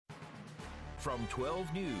From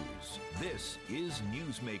 12 News, this is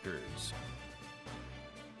Newsmakers.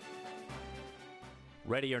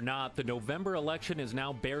 Ready or not, the November election is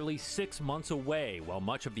now barely 6 months away. While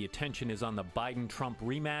much of the attention is on the Biden-Trump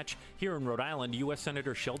rematch, here in Rhode Island, U.S.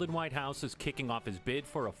 Senator Sheldon Whitehouse is kicking off his bid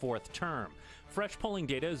for a fourth term. Fresh polling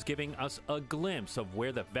data is giving us a glimpse of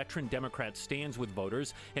where the veteran Democrat stands with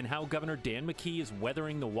voters and how Governor Dan McKee is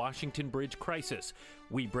weathering the Washington Bridge crisis.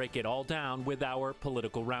 We break it all down with our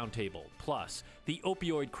political roundtable. Plus, the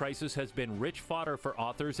opioid crisis has been rich fodder for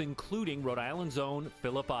authors, including Rhode Island's own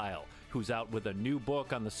Philip Eil, who's out with a new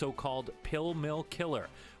book on the so-called pill mill killer.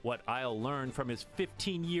 What Eil learned from his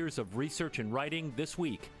 15 years of research and writing this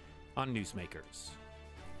week on Newsmakers.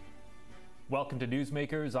 Welcome to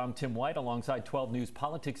Newsmakers. I'm Tim White, alongside 12 News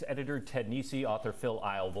politics editor Ted Nesi. Author Phil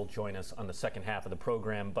Eil will join us on the second half of the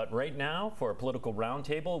program. But right now, for a political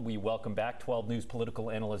roundtable, we welcome back 12 News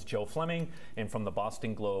political analyst Joe Fleming, and from the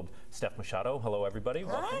Boston Globe, Steph Machado. Hello, everybody.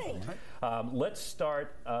 Hi. Let's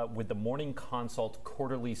start with the Morning Consult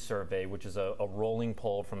quarterly survey, which is a rolling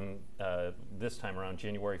poll from this time around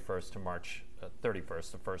January 1st to March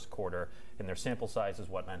 31st, the first quarter, and their sample size is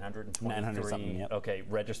what, 923? Yep. Okay,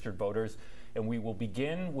 registered voters. And we will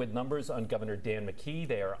begin with numbers on Governor Dan McKee.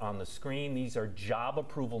 They are on the screen. These are job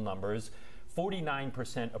approval numbers.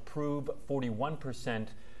 49% approve, 41%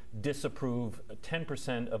 disapprove.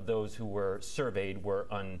 10% of those who were surveyed were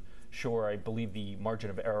unsure. I believe the margin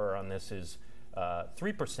of error on this is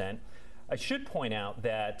 3%. I should point out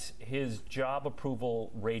that his job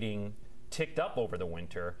approval rating ticked up over the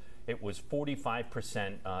winter. It was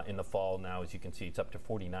 45% in the fall. Now, as you can see, it's up to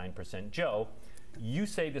 49%. Joe, you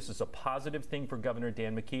say this is a positive thing for Governor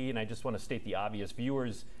Dan McKee, and I just want to state the obvious.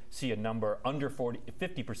 Viewers see a number under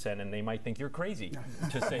 50%, and they might think you're crazy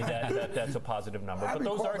to say that that's a positive number. But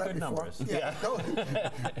those are good numbers. Yeah.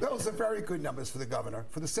 Those are very good numbers for the governor,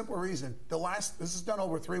 for the simple reason, this is done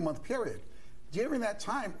over a 3-month period. During that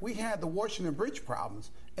time, we had the Washington Bridge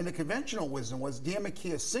problems, and the conventional wisdom was Dan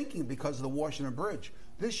McKee is sinking because of the Washington Bridge.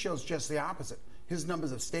 This shows just the opposite. His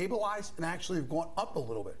numbers have stabilized and actually have gone up a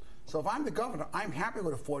little bit. So if I'm the governor, I'm happy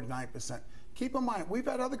with a 49%. Keep in mind, we've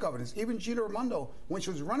had other governors, even Gina Raimondo, when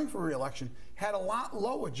she was running for re-election, had a lot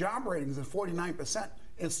lower job ratings than 49%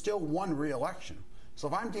 and still won re-election. So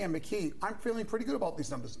if I'm Dan McKee, I'm feeling pretty good about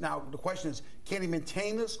these numbers. Now, the question is, can he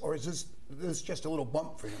maintain this, or is this just a little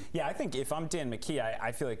bump for him? Yeah, I think if I'm Dan McKee,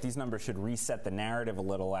 I feel like these numbers should reset the narrative a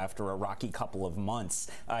little after a rocky couple of months.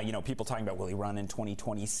 People talking about, will he run in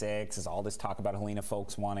 2026? Is all this talk about Helena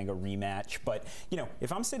Folks wanting a rematch? But,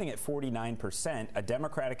 if I'm sitting at 49%, a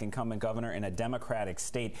Democratic incumbent governor in a Democratic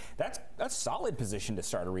state, that's a solid position to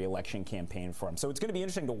start a re-election campaign for him. So it's going to be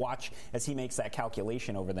interesting to watch as he makes that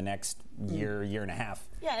calculation over the next year and a half.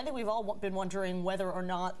 Yeah, I think we've all been wondering whether or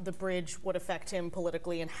not the bridge would affect him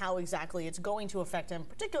politically and how exactly it's going to affect him,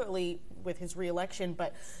 particularly with his re-election.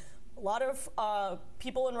 But a lot of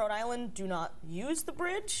people in Rhode Island do not use the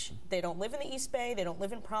bridge. They don't live in the East Bay. They don't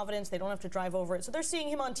live in Providence. They don't have to drive over it. So they're seeing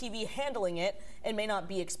him on TV handling it and may not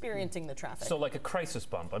be experiencing the traffic. So like a crisis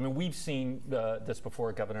bump. I mean, we've seen this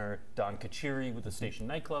before. Governor Don Kachiri with the Station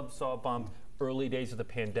nightclub saw a bump. Early days of the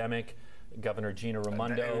pandemic, Governor Gina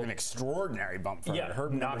Raimondo. An extraordinary bump for her.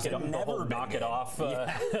 Knock it off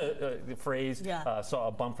phrase. Saw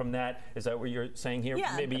a bump from that. Is that what you're saying here?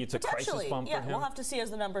 Yeah, maybe it's a crisis bump for him? We'll have to see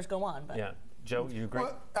as the numbers go on. But. Yeah. Joe, you agree?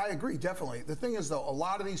 Well, I agree, definitely. The thing is, though, a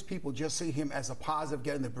lot of these people just see him as a positive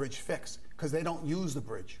getting the bridge fixed because they don't use the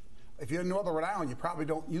bridge. If you're in Northern Rhode Island, you probably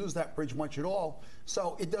don't use that bridge much at all,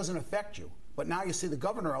 so it doesn't affect you. But now you see the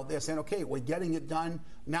governor out there saying, okay, we're getting it done.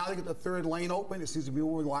 Now they get the third lane open. It seems to be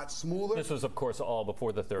moving a lot smoother. This was, of course, all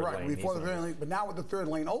before the third lane. Right, before the third lane. But now with the third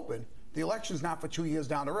lane open, the election's not for 2 years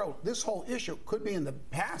down the road. This whole issue could be in the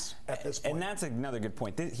past at this point. And that's another good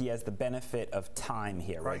point. He has the benefit of time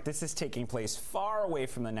here, right? This is taking place far away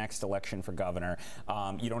from the next election for governor.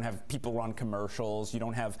 You don't have people run commercials. You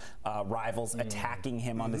don't have rivals attacking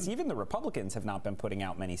him on this. Even the Republicans have not been putting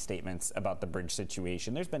out many statements about the bridge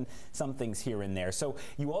situation. There's been some things here and there. So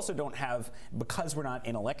you also don't have, because we're not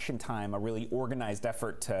in election time, a really organized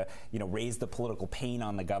effort to, raise the political pain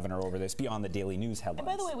on the governor over this beyond the daily news headlines. And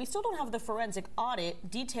by the way, we still don't have the forensic audit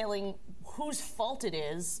detailing whose fault it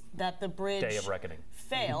is that the bridge Day of Reckoning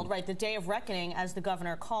failed, right? The Day of Reckoning, as the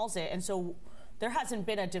governor calls it. And so there hasn't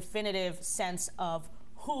been a definitive sense of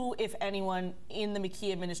who, if anyone, in the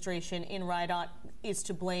McKee administration in RIDOT is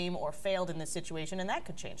to blame or failed in this situation, and that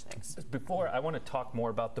could change things. Before, I want to talk more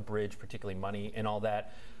about the bridge, particularly money and all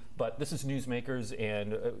that. But this is Newsmakers,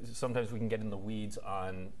 and sometimes we can get in the weeds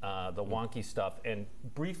on the wonky stuff. And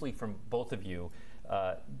briefly from both of you,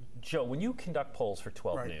 Joe, when you conduct polls for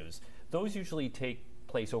 12 News, those usually take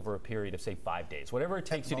place over a period of, say, 5 days, whatever it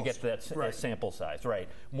takes you to get to that sample size, right?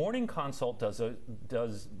 Morning Consult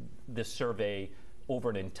does this survey over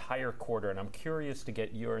an entire quarter, and I'm curious to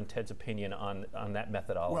get your and Ted's opinion on that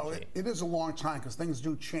methodology. Well, it is a long time because things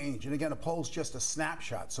do change. And again, a poll's just a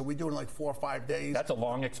snapshot. So we do it in like 4 or 5 days. That's a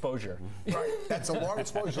long exposure. Right. That's a long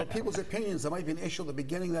exposure. So people's opinions, there might be an issue at the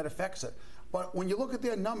beginning that affects it. But when you look at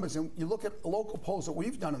their numbers and you look at local polls that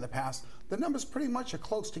we've done in the past, the numbers pretty much are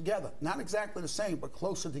close together. Not exactly the same, but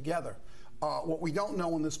closer together. What we don't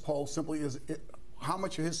know in this poll simply is how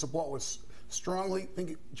much of his support was strongly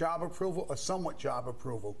think job approval or somewhat job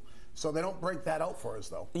approval. So they don't break that out for us,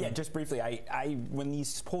 though. Yeah, just briefly, I when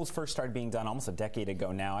these polls first started being done almost a decade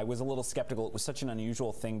ago now, I was a little skeptical. It was such an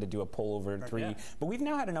unusual thing to do a poll over three. Yeah. But we've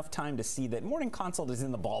now had enough time to see that Morning Consult is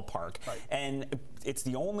in the ballpark. Right. And it's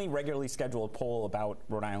the only regularly scheduled poll about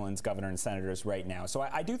Rhode Island's governor and senators right now. So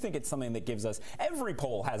I do think it's something that gives us, every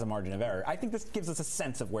poll has a margin of error. I think this gives us a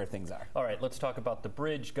sense of where things are. All right, let's talk about the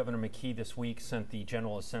bridge. Governor McKee this week sent the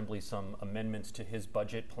General Assembly some amendments to his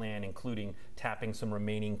budget plan, including tapping some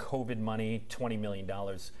remaining COVID money, $20 million,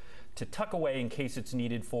 to tuck away in case it's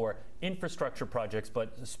needed for infrastructure projects,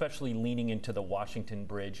 but especially leaning into the Washington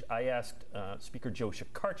Bridge. I asked Speaker Joe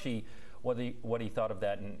Shekarchi what he thought of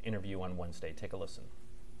that in an interview on Wednesday. Take a listen.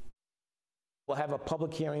 We'll have a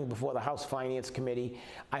public hearing before the House Finance Committee.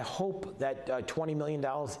 I hope that $20 million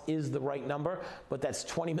is the right number, but that's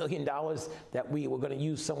 $20 million that we were going to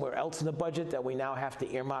use somewhere else in the budget that we now have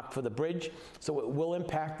to earmark for the bridge. So it will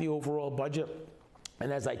impact the overall budget.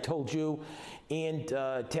 And as I told you and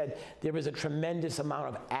Ted, there is a tremendous amount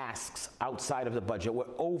of asks outside of the budget. We're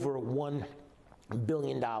over $1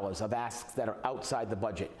 billion of asks that are outside the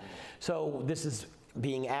budget. So this is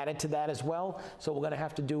being added to that as well. So we're going to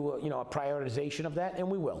have to do a prioritization of that, and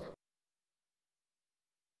we will.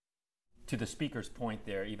 To the Speaker's point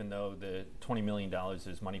there, even though the $20 million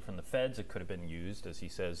is money from the feds, it could have been used, as he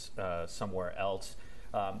says, somewhere else.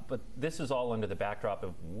 But this is all under the backdrop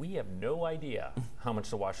of we have no idea how much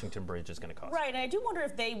the Washington Bridge is going to cost. Right, and I do wonder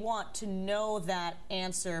if they want to know that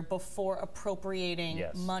answer before appropriating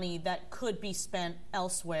money that could be spent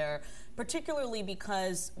elsewhere, particularly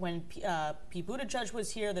because when Pete Buttigieg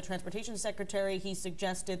was here, the transportation secretary, he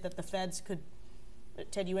suggested that the feds could,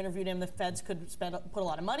 Ted, you interviewed him, the feds could put a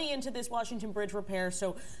lot of money into this Washington Bridge repair.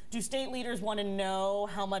 So do state leaders want to know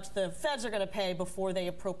how much the feds are going to pay before they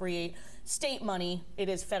appropriate state money? It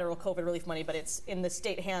is federal COVID relief money, but it's in the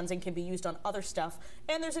state hands and can be used on other stuff.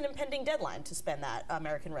 And there's an impending deadline to spend that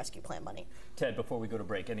American Rescue Plan money. Ted, before we go to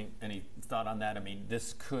break, any thought on that? I mean,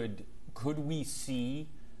 this could we see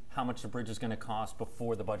how much the bridge is going to cost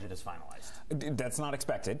before the budget is finalized? That's not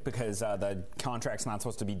expected because the contract's not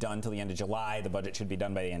supposed to be done till the end of July. The budget should be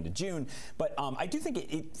done by the end of June. But I do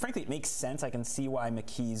think, frankly, it makes sense. I can see why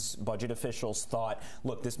McKee's budget officials thought,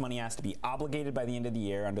 look, this money has to be obligated by the end of the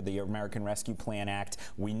year under the American Rescue Plan Act.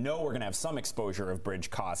 We know we're going to have some exposure of bridge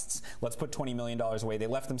costs. Let's put $20 million away. They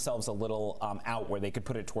left themselves a little out where they could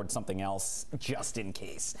put it towards something else just in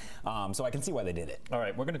case. So I can see why they did it. All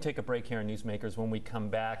right, we're going to take a break here on Newsmakers. When we come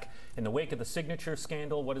back, in the wake of the signature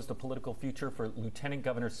scandal, what is the political future for Lieutenant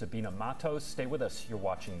Governor Sabina Matos? Stay with us. You're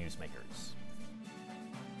watching Newsmakers.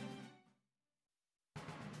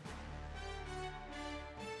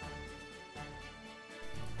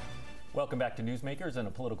 Welcome back to Newsmakers and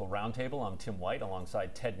a political roundtable. I'm Tim White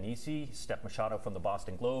alongside Ted Nesi, Steph Machado from the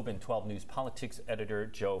Boston Globe, and 12 News politics editor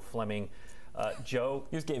Joe Fleming. Joe.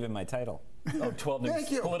 You just gave him my title. Oh, 12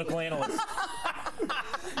 News political analyst.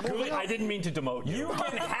 I didn't mean to demote you. You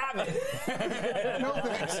can have it. No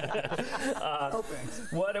thanks. No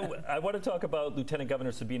thanks. I want to talk about Lieutenant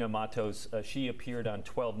Governor Sabina Matos. She appeared on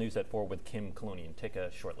 12 News at 4 with Kim Kalunian. Take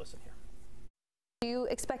a short listen here. Do you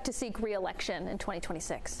expect to seek re-election in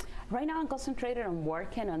 2026? Right now I'm concentrated on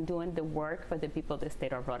working on doing the work for the people of the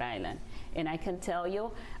state of Rhode Island. And I can tell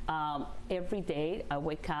you, every day I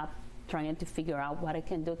wake up trying to figure out what I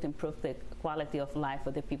can do to improve the quality of life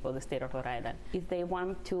of the people of the state of Rhode Island. If they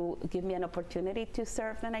want to give me an opportunity to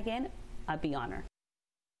serve them again, I'd be honored.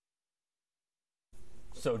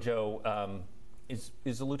 So, Joe, is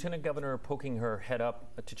the Lieutenant Governor poking her head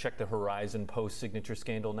up to check the horizon post-signature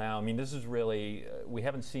scandal now? I mean, this is really, we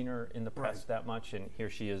haven't seen her in the press that much, and here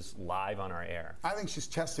she is live on our air. I think she's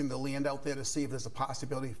testing the land out there to see if there's a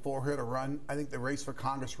possibility for her to run. I think the race for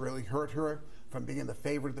Congress really hurt her from being the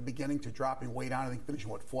favorite at the beginning to dropping way down. I think finishing,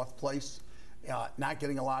 fourth place, not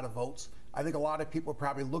getting a lot of votes. I think a lot of people are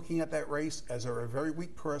probably looking at that race as a very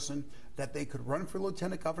weak person that they could run for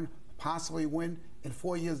lieutenant governor, possibly win, and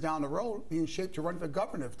 4 years down the road be in shape to run for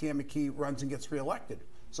governor if Dan McKee runs and gets reelected.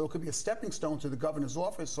 So it could be a stepping stone to the governor's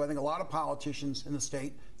office. So I think a lot of politicians in the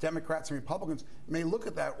state, Democrats and Republicans, may look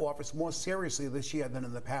at that office more seriously this year than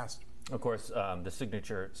in the past. Of course, the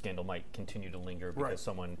signature scandal might continue to linger because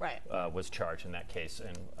someone was charged in that case,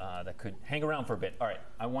 and that could hang around for a bit. All right,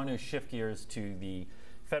 I want to shift gears to the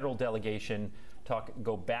federal delegation.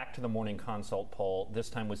 Go back to the morning consult poll, this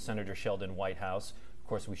time with Senator Sheldon Whitehouse. Of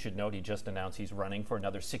course, we should note he just announced he's running for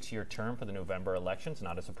another 6-year term for the November elections.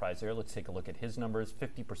 Not a surprise there. Let's take a look at his numbers.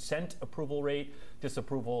 50% approval rate,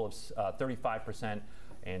 disapproval of 35%,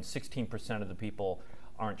 and 16% of the people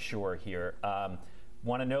aren't sure here.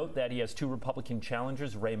 Want to note that he has 2 Republican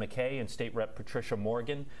challengers, Ray McKay and State Rep Patricia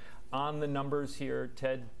Morgan. On the numbers here,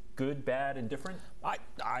 Ted, good, bad, and different?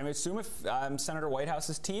 I assume if I'm Senator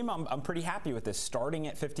Whitehouse's team, I'm pretty happy with this. Starting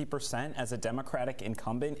at 50% as a Democratic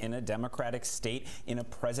incumbent in a Democratic state in a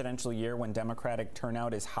presidential year when Democratic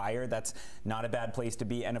turnout is higher, that's not a bad place to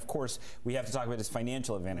be. And of course, we have to talk about his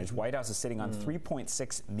financial advantage. Whitehouse is sitting on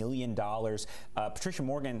 $3.6 million. Patricia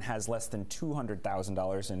Morgan has less than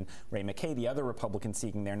 $200,000, and Ray McKay, the other Republican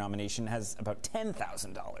seeking their nomination, has about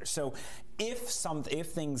 $10,000. So if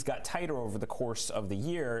things got tighter over the course of the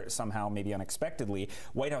year, somehow, maybe unexpectedly,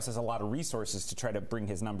 Whitehouse has a lot of resources to try to bring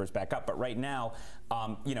his numbers back up. But right now,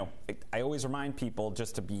 I always remind people,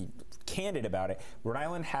 just to be candid about it, Rhode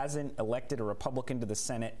Island hasn't elected a Republican to the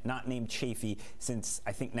Senate not named Chafee since,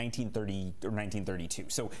 I think, 1930 or 1932.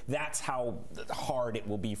 So that's how hard it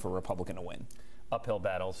will be for a Republican to win. Uphill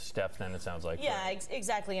battles, Steph, then it sounds like. Yeah,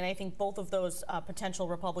 exactly. And I think both of those potential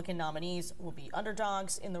Republican nominees will be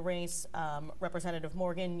underdogs in the race. Representative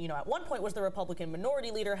Morgan, at one point was the Republican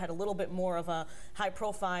minority leader, had a little bit more of a high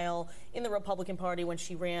profile in the Republican Party when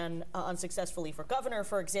she ran unsuccessfully for governor,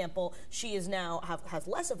 for example. She is now has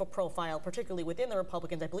less of a profile, particularly within the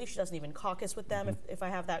Republicans. I believe she doesn't even caucus with them, if I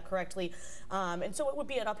have that correctly. And so it would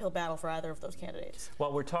be an uphill battle for either of those candidates.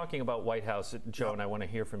 Well, we're talking about Whitehouse, Joe, and I want to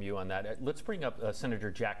hear from you on that. Let's bring up Senator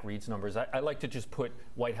Jack Reed's numbers. I like to just put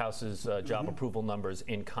Whitehouse's job approval numbers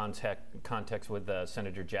in context with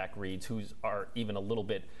Senator Jack Reed's, who's are even a little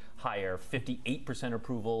bit higher. 58%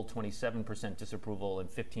 approval, 27% disapproval, and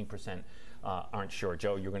 15% aren't sure.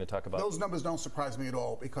 Joe, you're going to talk about those numbers. Don't surprise me at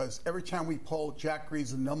all, because every time we poll, Jack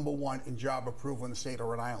Reed's the #1 in job approval in the state of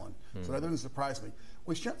Rhode Island. So that doesn't surprise me.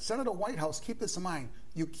 With Senator Whitehouse, keep this in mind: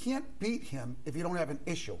 you can't beat him if you don't have an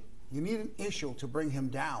issue. You need an issue to bring him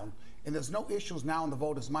down. And there's no issues now in the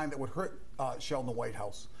voters' mind that would hurt Sheldon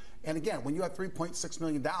Whitehouse. And again, when you have $3.6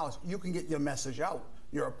 million, you can get your message out.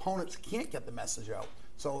 Your opponents can't get the message out.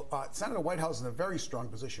 So Senator Whitehouse is in a very strong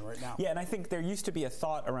position right now. Yeah, and I think there used to be a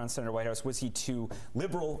thought around Senator Whitehouse. Was he too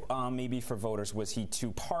liberal, maybe, for voters? Was he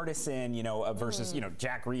too partisan, versus,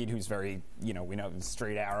 Jack Reed, who's very, we know,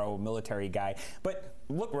 straight arrow military guy. But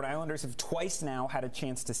look, Rhode Islanders have twice now had a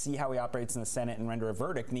chance to see how he operates in the Senate and render a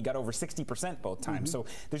verdict, and he got over 60% both times. So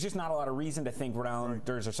there's just not a lot of reason to think Rhode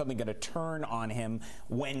Islanders are suddenly going to turn on him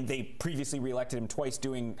when they previously reelected him twice,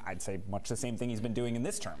 doing, I'd say, much the same thing he's been doing in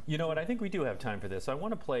this term. You know what? I think we do have time for this. I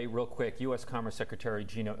want to play real quick. U.S. Commerce Secretary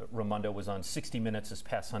Gina Raimondo was on 60 Minutes this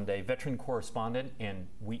past Sunday. Veteran correspondent and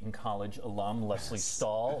Wheaton College alum Leslie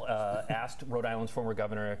Stahl asked Rhode Island's former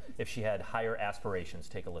governor if she had higher aspirations.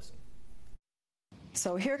 Take a listen.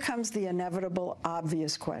 So here comes the inevitable,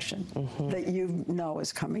 obvious question that you know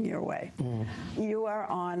is coming your way. You are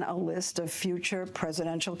on a list of future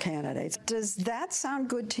presidential candidates. Does that sound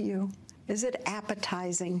good to you? Is it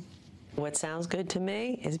appetizing? What sounds good to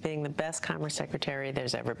me is being the best Commerce Secretary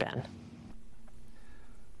there's ever been.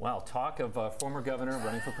 Wow, talk of former governor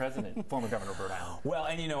running for president, former governor of Rhode Island. Well,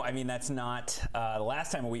 and that's not the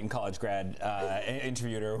last time a Wheaton College grad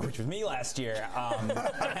interviewed her, which was me last year.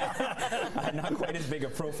 Not quite as big a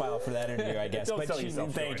profile for that interview, I guess. Don't sell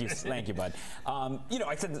yourself short. Thank you, bud.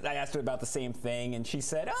 I asked her about the same thing, and she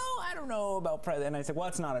said, "Oh, I don't know about president." And I said, "Well,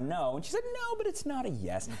 it's not a no." And she said, "No, but it's not a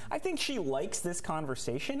yes." I think she likes this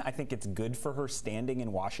conversation. I think it's good for her standing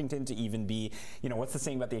in Washington to even be, what's the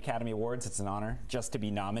saying about the Academy Awards? It's an honor just to be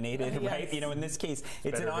nominated, right? In this case,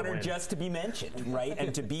 it's an honor just to be mentioned, right?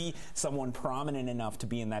 And to be someone prominent enough to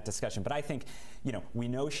be in that discussion. But I think, we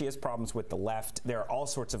know she has problems with the left. There are all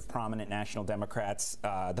sorts of prominent national Democrats,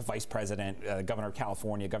 the vice president, governor of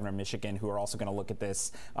California, governor of Michigan, who are also going to look at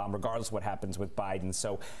this, regardless of what happens with Biden.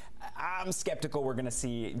 So I'm skeptical we're going to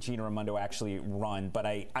see Gina Raimondo actually run, but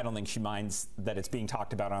I don't think she minds that it's being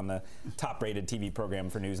talked about on the top-rated TV program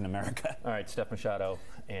for News in America. All right, Steph Machado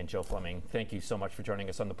and Joe Fleming, thank you so much for joining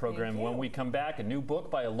us on the program. When we come back, a new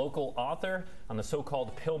book by a local author on the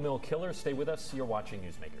so-called pill mill killer. Stay with us. You're watching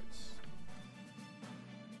Newsmakers.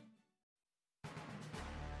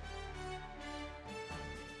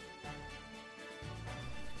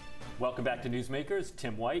 Welcome back to Newsmakers.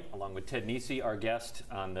 Tim White, along with Ted Nesi. Our guest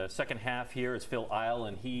on the second half here is Phil Eil,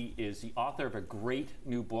 and he is the author of a great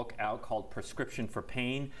new book out called Prescription for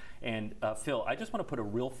Pain. And Phil, I just want to put a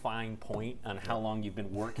real fine point on how long you've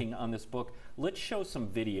been working on this book. Let's show some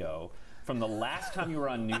video from the last time you were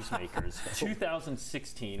on Newsmakers,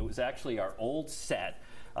 2016. It was actually our old set.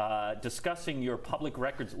 Discussing your public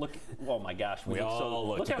records. Look, oh my gosh, look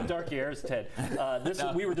how dark your hair is, Ted.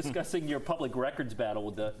 We were discussing your public records battle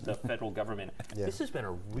with the federal government. Yeah. This has been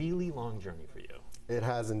a really long journey for you. It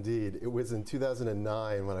has indeed. It was in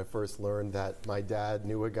 2009 when I first learned that my dad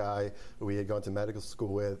knew a guy who he had gone to medical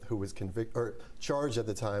school with who was charged at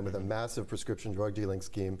the time with a massive prescription drug dealing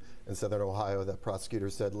scheme in Southern Ohio that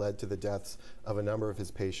prosecutors said led to the deaths of a number of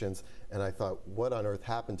his patients. And I thought, what on earth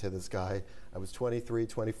happened to this guy? I was 23,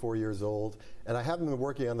 24 years old, and I haven't been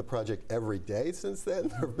working on the project every day since then.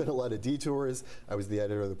 There have been a lot of detours. I was the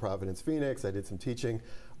editor of the Providence Phoenix. I did some teaching.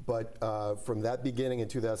 But from that beginning in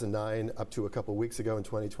 2009 up to a couple weeks ago in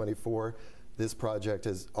 2024, this project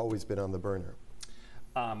has always been on the burner.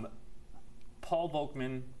 Paul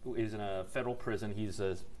Volkman is in a federal prison. He's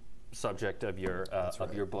a subject of your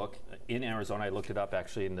your book in Arizona. I looked it up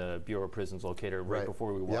actually in the Bureau of Prisons locator right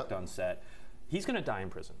before we walked on set. He's going to die in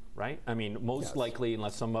prison, right? I mean, most likely,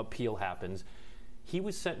 unless some appeal happens. He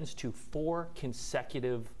was sentenced to 4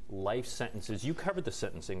 consecutive life sentences. You covered the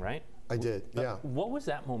sentencing, right? I did, yeah. What was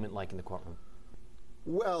that moment like in the courtroom?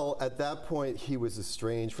 Well, at that point, he was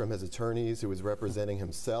estranged from his attorneys who was representing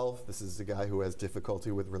himself. This is a guy who has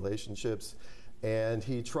difficulty with relationships. And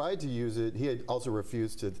he tried to use it. He had also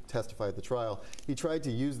refused to testify at the trial. He tried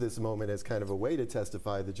to use this moment as kind of a way to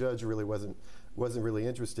testify. The judge really wasn't really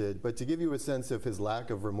interested. But to give you a sense of his lack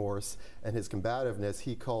of remorse and his combativeness,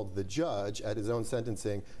 he called the judge at his own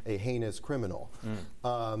sentencing a heinous criminal.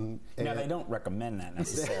 Now, they don't recommend that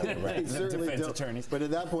necessarily, right? They certainly defense don't. attorneys. But at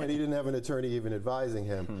that point, he didn't have an attorney even advising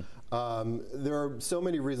him. There are so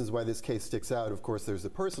many reasons why this case sticks out. Of course, there's the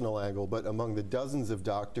personal angle, but among the dozens of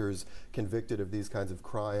doctors convicted of these kinds of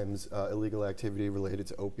crimes, illegal activity related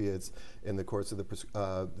to opiates in the course of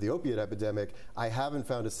the opiate epidemic, I haven't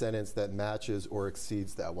found a sentence that matches or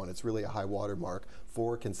exceeds that one. It's really a high watermark.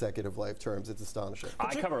 4 consecutive life terms. It's astonishing.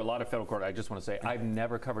 I cover a lot of federal court. I just want to say I've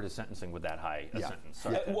never covered a sentencing with that high a sentence.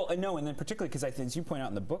 Well, no, and then particularly because as you point out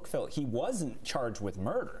in the book, Phil, he wasn't charged with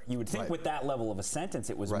murder. You would think with that level of a sentence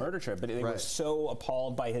it was murder charge, but they were so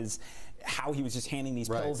appalled by how he was just handing these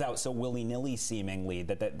pills out so willy-nilly seemingly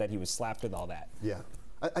that he was slapped with all that. Yeah.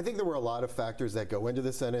 I think there were a lot of factors that go into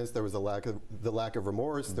the sentence. There was the lack of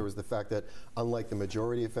remorse. There was the fact that, unlike the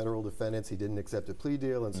majority of federal defendants, he didn't accept a plea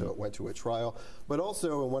deal, and so it went to a trial. But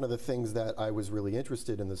also, one of the things that I was really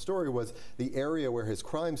interested in the story was the area where his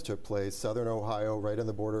crimes took place, Southern Ohio, right on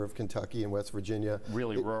the border of Kentucky and West Virginia.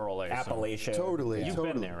 Really rural area. Appalachia. Totally. You've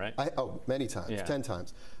been there, right? Many times, 10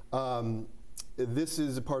 times. This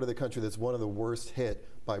is a part of the country that's one of the worst hit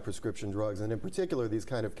by prescription drugs, and in particular these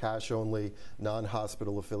kind of cash-only,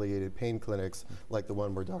 non-hospital affiliated pain clinics like the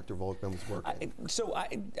one where Dr. Volkman was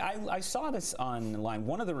working. I saw this online.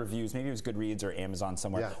 One of the reviews, maybe it was Goodreads or Amazon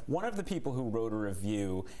somewhere, one of the people who wrote a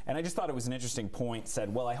review, and I just thought it was an interesting point,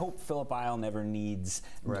 said, well, I hope Philip Eil never needs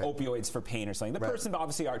opioids for pain or something. The person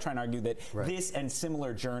obviously are trying to argue that this and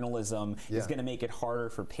similar journalism is going to make it harder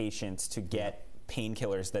for patients to get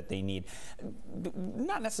painkillers that they need.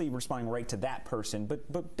 Not necessarily responding right to that person,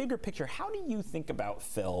 but bigger picture, how do you think about,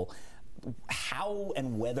 Phil, how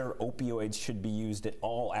and whether opioids should be used at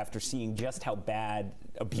all after seeing just how bad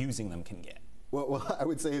abusing them can get? Well, I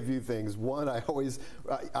would say a few things. One,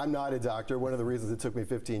 I'm not a doctor. One of the reasons it took me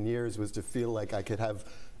 15 years was to feel like I could have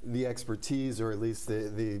the expertise, or at least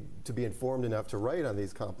to be informed enough to write on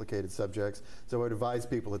these complicated subjects. So I would advise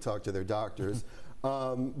people to talk to their doctors.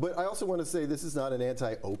 But I also want to say this is not an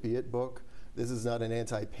anti-opiate book. This is not an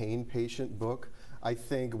anti-pain patient book. I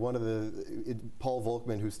think Paul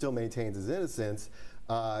Volkman, who still maintains his innocence,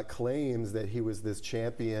 claims that he was this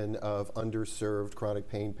champion of underserved chronic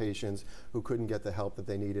pain patients who couldn't get the help that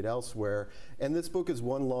they needed elsewhere. And this book is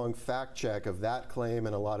one long fact check of that claim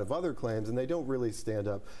and a lot of other claims, and they don't really stand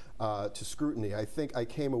up to scrutiny. I think I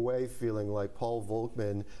came away feeling like Paul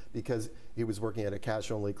Volkman, because he was working at a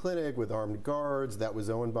cash-only clinic with armed guards that was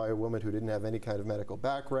owned by a woman who didn't have any kind of medical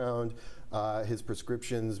background. His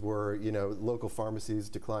prescriptions were, local pharmacies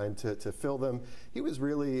declined to fill them. He was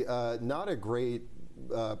really not a great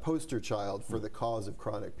poster child for the cause of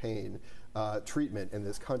chronic pain treatment in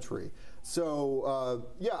this country. So,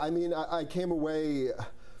 I came away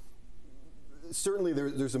certainly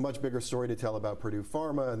there's a much bigger story to tell about Purdue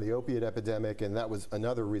Pharma and the opiate epidemic, and that was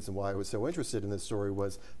another reason why I was so interested in this story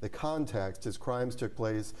was the context. His crimes took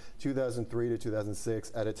place 2003 to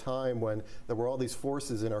 2006 at a time when there were all these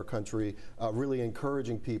forces in our country really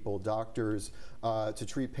encouraging people, doctors, to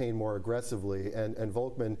treat pain more aggressively, and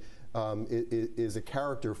Volkman is a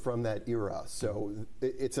character from that era. So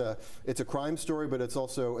it's a crime story, but it's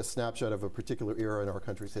also a snapshot of a particular era in our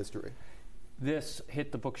country's history. This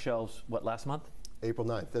hit the bookshelves, what, last month? April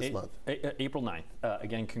 9th, this month. April 9th.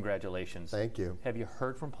 Again, congratulations. Thank you. Have you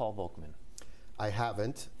heard from Paul Volkman? I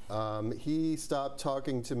haven't. He stopped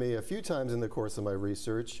talking to me a few times in the course of my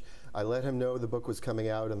research. I let him know the book was coming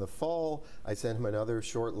out in the fall. I sent him another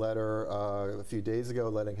short letter a few days ago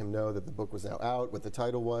letting him know that the book was now out, what the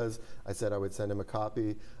title was. I said I would send him a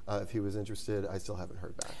copy if he was interested. I still haven't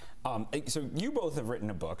heard back. So you both have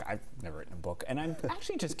written a book. I've never written a book. And I'm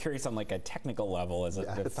actually just curious on like a technical level as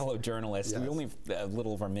a fellow journalist. We only have a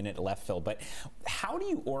little over a minute left, Phil, but how do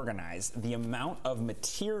you organize the amount of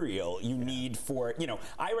material you need for,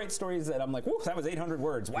 I write stories that I'm like, whoa, that was 800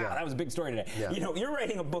 words. Wow, that was a big story today. You're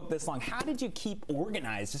writing a book this long. How did you keep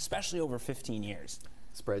organized, especially over 15 years?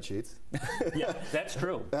 Spreadsheets. Yeah, that's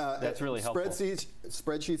true. That's really helpful.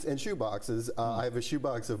 Spreadsheets and shoeboxes. I have a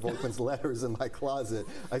shoebox of Volkman's letters in my closet.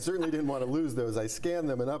 I certainly didn't want to lose those. I scanned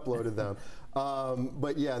them and uploaded them.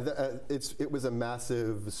 But yeah, it was a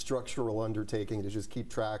massive structural undertaking to just keep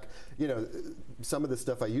track. Some of the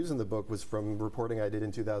stuff I use in the book was from reporting I did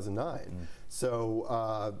in 2009. So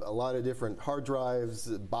a lot of different hard drives,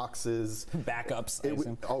 boxes.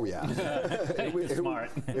 Backups. Oh yeah.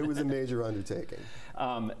 Smart. It was a major undertaking.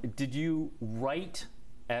 Did you write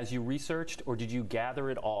as you researched, or did you gather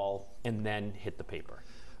it all and then hit the paper?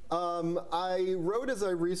 I wrote as I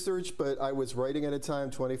researched, but I was writing at a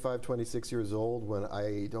time 25, 26 years old when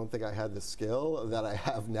I don't think I had the skill that I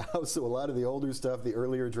have now. So a lot of the older stuff, the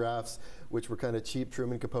earlier drafts, which were kind of cheap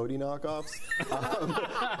Truman Capote knockoffs,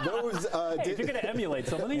 those if you're going to emulate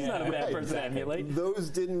someone, he's not a bad person to emulate. Those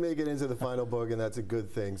didn't make it into the final book, and that's a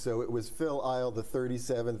good thing. So it was Phil Eil, the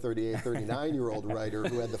 37, 38, 39-year-old writer,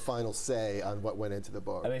 who had the final say on what went into the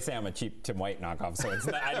book. They say I'm a cheap Tim White knockoff, so it's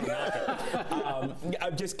not, I don't knock it.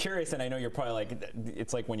 I'm just curious, and I know you're probably like,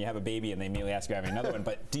 it's like when you have a baby and they immediately ask you to have another one,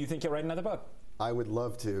 but do you think you'll write another book? I would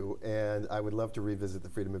love to, and I would love to revisit the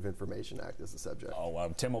Freedom of Information Act as a subject. Oh, well,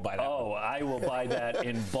 Tim will buy that. Oh, I will buy that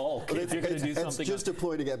in bulk. If you're going to do something. It's just a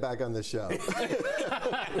ploy to get back on the show.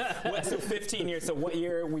 So 15 years. So what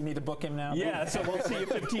year we need to book him now? Yeah, so we'll see you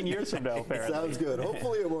 15 years from now, apparently. Sounds good.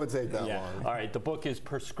 Hopefully it won't take that long. All right, the book is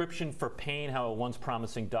Prescription for Pain, How a Once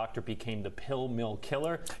Promising Doctor Became the Pill Mill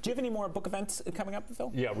Killer. Do you have any more book events coming up,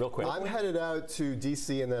 Phil? Yeah, real quick. I'm headed out to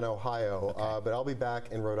D.C. and then Ohio, but I'll be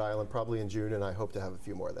back in Rhode Island probably in June, and I hope to have a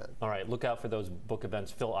few more then. All right, look out for those book events.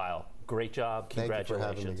 Phil Eil, great job. Congratulations. Thank you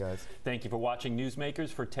for having me, guys. Thank you for watching Newsmakers.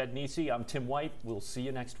 For Ted Nesi, I'm Tim White. We'll see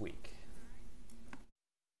you next week.